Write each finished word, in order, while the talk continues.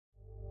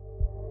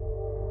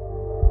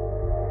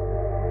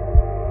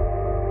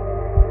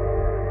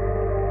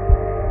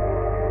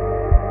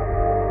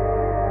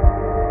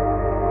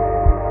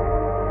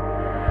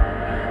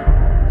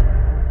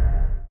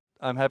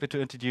I'm happy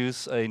to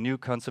introduce a new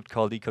concept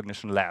called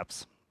eCognition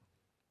Labs.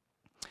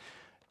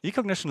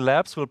 eCognition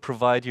Labs will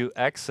provide you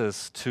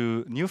access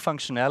to new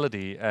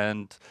functionality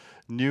and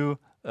new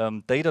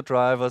data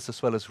drivers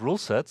as well as rule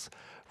sets,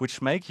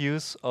 which make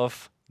use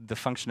of the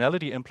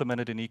functionality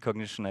implemented in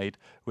eCognition 8,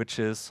 which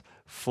is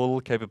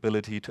full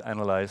capability to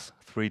analyze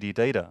 3D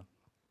data.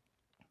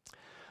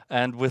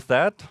 And with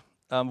that,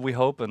 we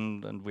hope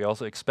and we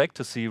also expect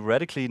to see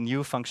radically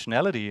new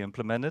functionality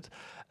implemented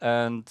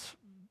and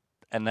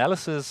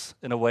analysis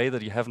in a way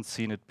that you haven't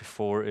seen it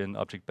before in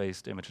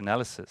object-based image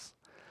analysis.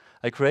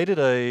 I created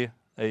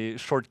a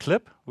short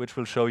clip which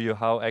will show you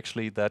how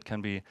actually that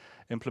can be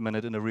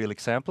implemented in a real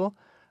example.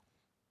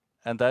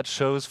 And that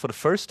shows for the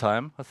first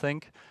time, I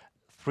think,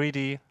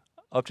 3D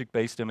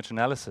object-based image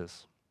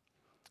analysis.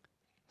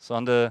 So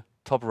on the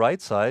top right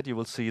side, you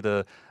will see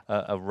a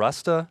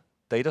raster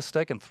data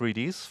stack in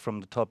 3Ds from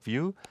the top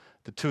view.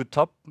 The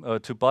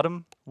two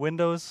bottom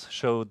windows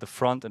show the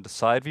front and the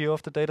side view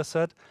of the data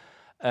set.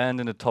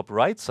 And in the top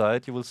right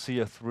side, you will see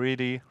a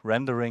 3D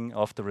rendering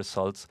of the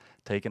results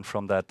taken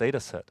from that data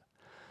set.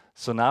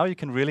 So now you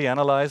can really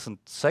analyze and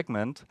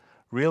segment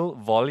real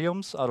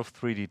volumes out of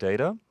 3D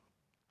data.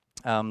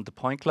 The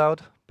point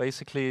cloud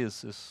basically is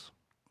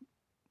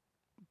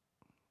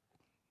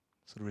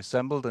sort of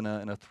resembled in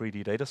a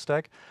 3D data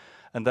stack.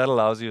 And that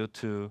allows you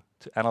to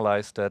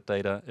analyze that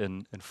data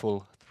in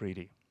full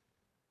 3D.